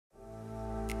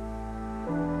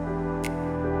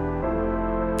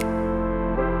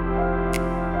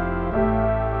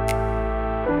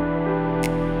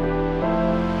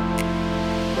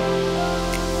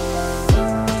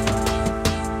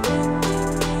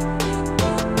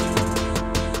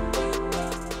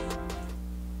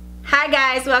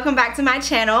guys, welcome back to my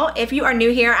channel. If you are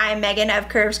new here, I am Megan of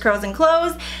Curves, Curls, and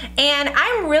Clothes, and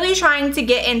I'm really trying to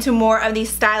get into more of these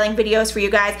styling videos for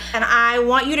you guys, and I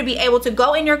want you to be able to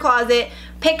go in your closet,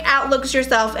 pick out looks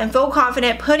yourself, and feel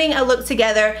confident putting a look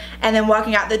together and then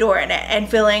walking out the door in it and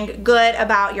feeling good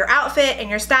about your outfit and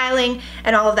your styling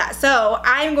and all of that. So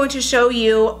I'm going to show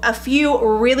you a few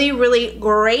really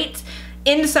great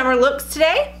in the summer looks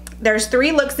today. There's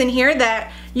 3 looks in here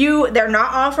that they're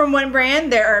not all from one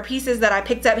brand. There are pieces that I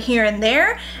picked up here and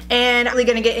there, and I'm really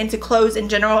gonna get into clothes in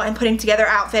general and putting together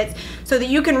outfits so that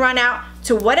you can run out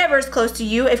to whatever's close to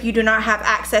you. If you do not have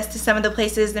access to some of the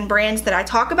places and brands that I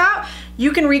talk about,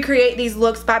 you can recreate these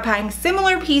looks by buying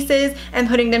similar pieces and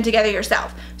putting them together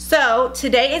yourself. So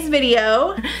today's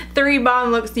video, 3 bomb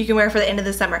looks you can wear for the end of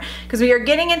the summer, because we are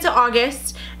getting into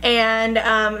August and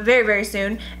very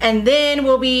soon, and then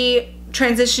we'll be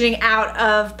transitioning out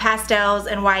of pastels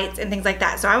and whites and things like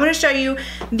that. So I want to show you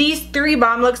these 3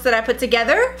 bomb looks that I put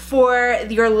together for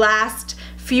your last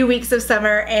few weeks of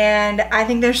summer, and I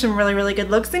think there's some really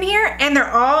good looks in here, and they're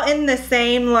all in the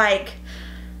same like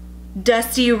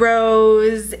dusty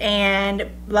rose and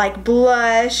like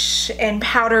blush and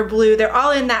powder blue. They're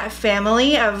all in that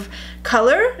family of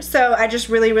color, so I just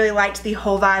really liked the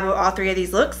whole vibe of all 3 of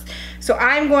these looks. So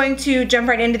I'm going to jump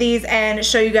right into these and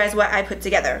show you guys what I put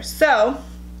together. So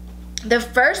the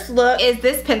first look is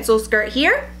this pencil skirt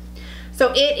here.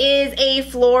 So it is a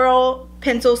floral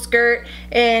pencil skirt,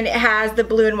 and it has the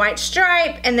blue and white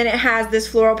stripe, and then it has this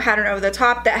floral pattern over the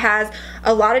top that has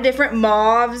a lot of different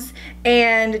mauves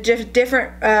and just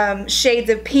different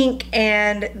shades of pink,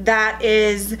 and that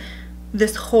is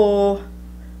this whole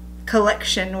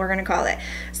collection, we're gonna call it.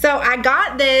 So I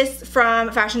got this from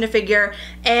Fashion to Figure,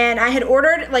 and I had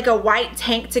ordered like a white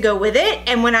tank to go with it,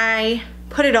 and when I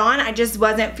put it on, I just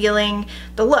wasn't feeling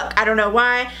the look. I don't know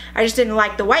why, I just didn't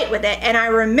like the white with it. And I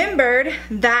remembered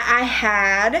that I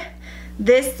had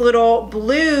this little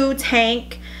blue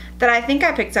tank that I think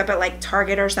I picked up at like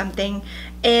Target or something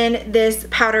in this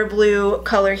powder blue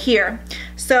color here.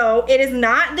 So it is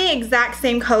not the exact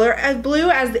same color as blue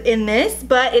as in this,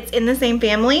 but it's in the same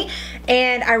family,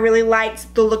 and I really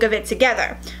liked the look of it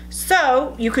together.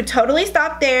 So you could totally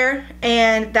stop there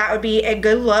and that would be a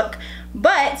good look,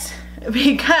 but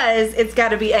because it's got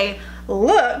to be a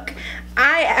look,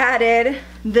 I added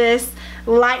this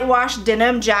light wash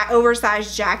denim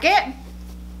oversized jacket,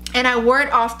 and I wore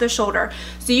it off the shoulder.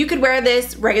 So you could wear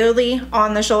this regularly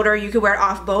on the shoulder, you could wear it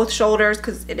off both shoulders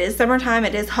because it is summertime,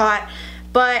 it is hot,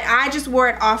 but I just wore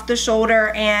it off the shoulder,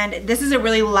 and this is a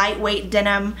really lightweight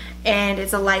denim, and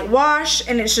it's a light wash,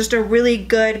 and it's just a really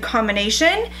good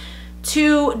combination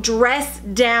to dress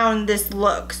down this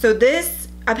look. So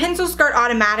a pencil skirt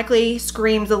automatically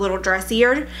screams a little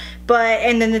dressier,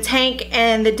 and then the tank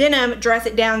and the denim dress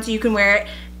it down so you can wear it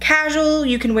casual,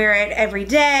 you can wear it every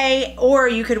day, or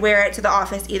you could wear it to the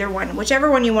office, either one,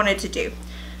 whichever one you wanted to do.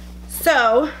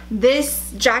 So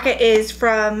this jacket is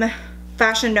from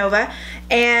Fashion Nova,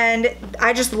 and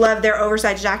I just love their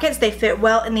oversized jackets. They fit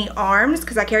well in the arms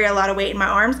because I carry a lot of weight in my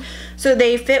arms, so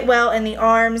they fit well in the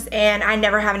arms, and I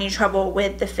never have any trouble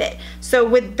with the fit. So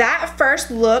with that first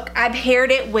look, I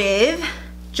paired it with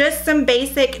just some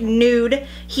basic nude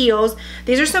heels.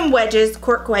 These are some wedges,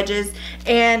 cork wedges,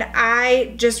 and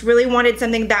I just really wanted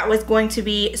something that was going to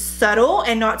be subtle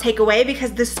and not take away,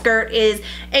 because the skirt is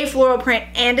a floral print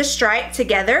and a stripe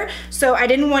together. So I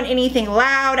didn't want anything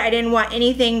loud, I didn't want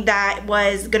anything that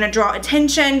was gonna draw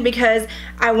attention, because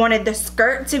I wanted the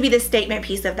skirt to be the statement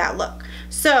piece of that look.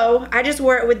 So I just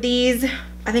wore it with these.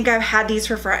 I think I've had these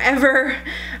for forever.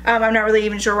 I'm not really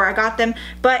even sure where I got them,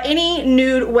 but any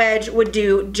nude wedge would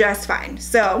do just fine.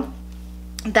 So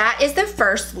that is the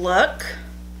first look.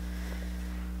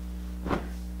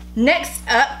 Next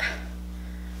up,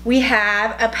 we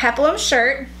have a peplum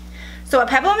shirt. So a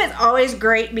peplum is always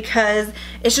great because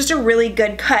it's just a really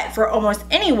good cut for almost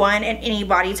anyone and any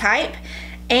body type.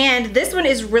 And this one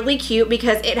is really cute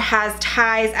because it has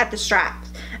ties at the straps,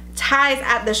 ties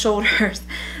at the shoulders.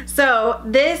 So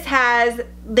this has,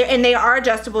 and they are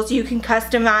adjustable, so you can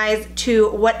customize to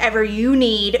whatever you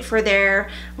need for their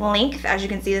length. As you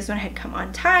can see, this one had come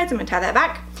untied, so I'm gonna tie that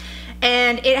back.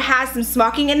 And it has some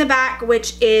smocking in the back,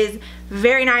 which is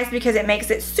very nice because it makes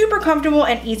it super comfortable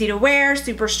and easy to wear,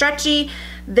 super stretchy.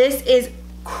 This is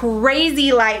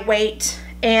crazy lightweight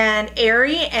and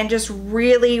airy and just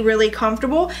really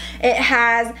comfortable. It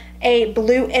has a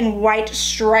blue and white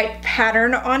stripe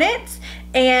pattern on it,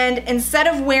 and instead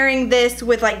of wearing this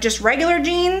with like just regular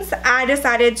jeans, I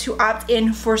decided to opt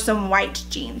in for some white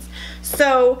jeans.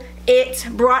 So it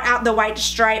brought out the white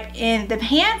stripe in the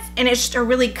pants, and it's just a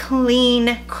really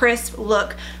clean, crisp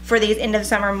look for these end of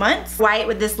summer months. White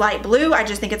with this light blue, I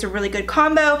just think it's a really good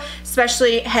combo,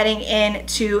 especially heading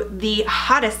into the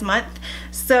hottest month.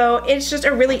 So it's just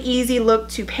a really easy look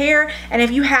to pair, and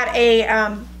if you had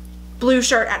a blue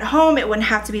shirt at home, it wouldn't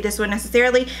have to be this one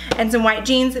necessarily, and some white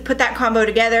jeans, put that combo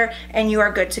together and you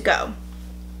are good to go.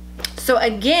 So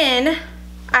again,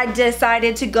 I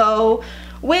decided to go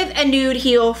with a nude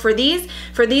heel for these.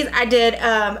 For these, I did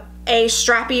a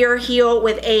strappier heel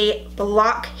with a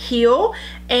block heel,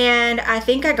 and I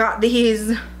think I got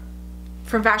these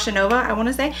from Fashion Nova, I want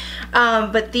to say,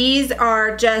 but these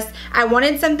are just, I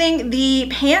wanted something, the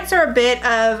pants are a bit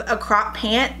of a crop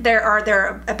pant, they're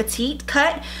a petite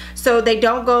cut, so they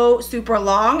don't go super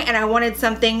long, and I wanted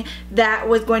something that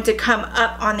was going to come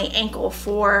up on the ankle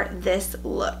for this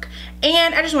look.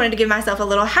 And I just wanted to give myself a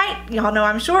little height. Y'all know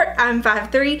I'm short, I'm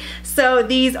 5'3", so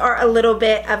these are a little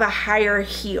bit of a higher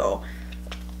heel.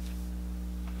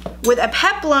 With a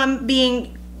peplum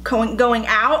being going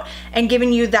out and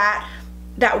giving you that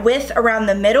width around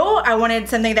the middle, I wanted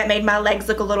something that made my legs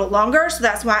look a little longer, so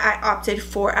that's why I opted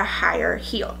for a higher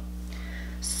heel.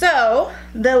 So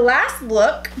the last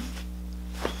look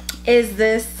is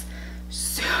this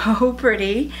so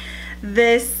pretty,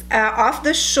 this off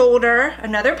the shoulder,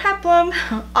 another peplum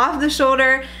off the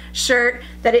shoulder shirt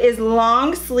that is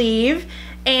long sleeve,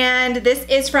 and this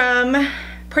is from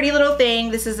Pretty Little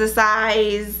Thing. This is a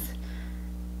size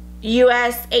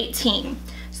US 18.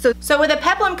 So with a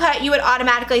peplum cut, you would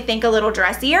automatically think a little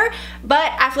dressier,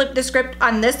 but I flipped the script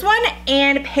on this one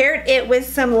and paired it with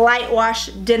some light wash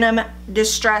denim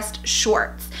distressed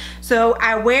shorts. So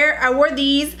I wore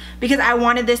these because I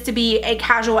wanted this to be a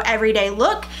casual everyday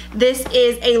look. This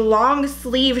is a long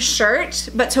sleeve shirt,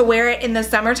 but to wear it in the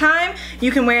summertime, you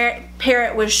can pair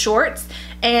it with shorts,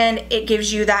 and it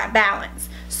gives you that balance.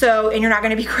 So, and you're not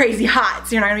gonna be crazy hot,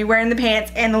 so you're not gonna be wearing the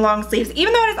pants and the long sleeves.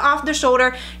 Even though it is off the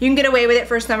shoulder, you can get away with it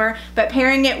for summer, but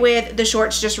pairing it with the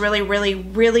shorts just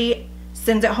really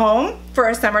sends it home for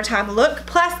a summertime look.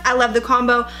 Plus, I love the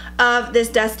combo of this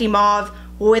dusty mauve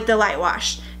with the light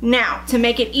wash. Now, to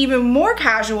make it even more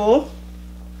casual,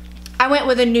 I went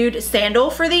with a nude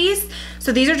sandal for these.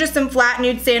 So these are just some flat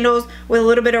nude sandals with a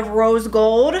little bit of rose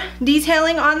gold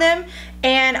detailing on them,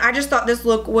 and I just thought this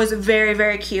look was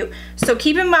very cute. So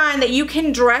keep in mind that you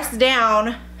can dress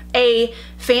down a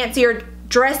fancier,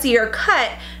 dressier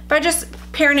cut by just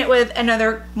pairing it with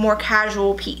another more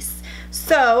casual piece.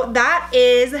 So that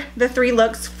is the 3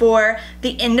 looks for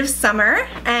the end of summer,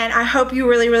 and I hope you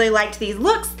really liked these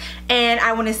looks, and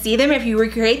I want to see them if you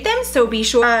recreate them. So be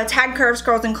sure to tag Curves,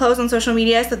 Curls, and Clothes on social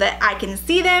media so that I can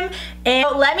see them, and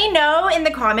let me know in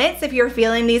the comments if you're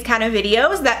feeling these kind of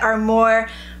videos that are more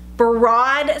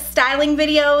broad styling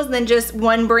videos than just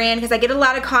one brand, because I get a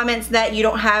lot of comments that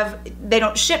they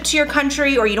don't ship to your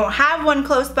country, or you don't have one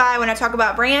close by when I talk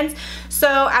about brands. So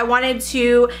I wanted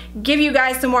to give you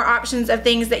guys some more options of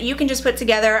things that you can just put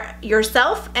together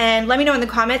yourself, and let me know in the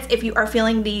comments if you are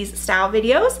feeling these style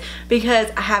videos, because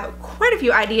I have quite a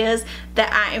few ideas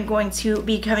that I am going to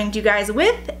be coming to you guys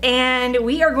with, and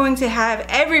we are going to have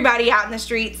everybody out in the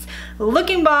streets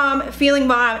looking bomb, feeling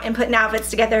bomb, and putting outfits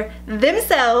together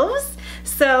themselves.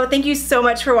 So thank you so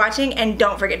much for watching, and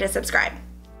don't forget to subscribe.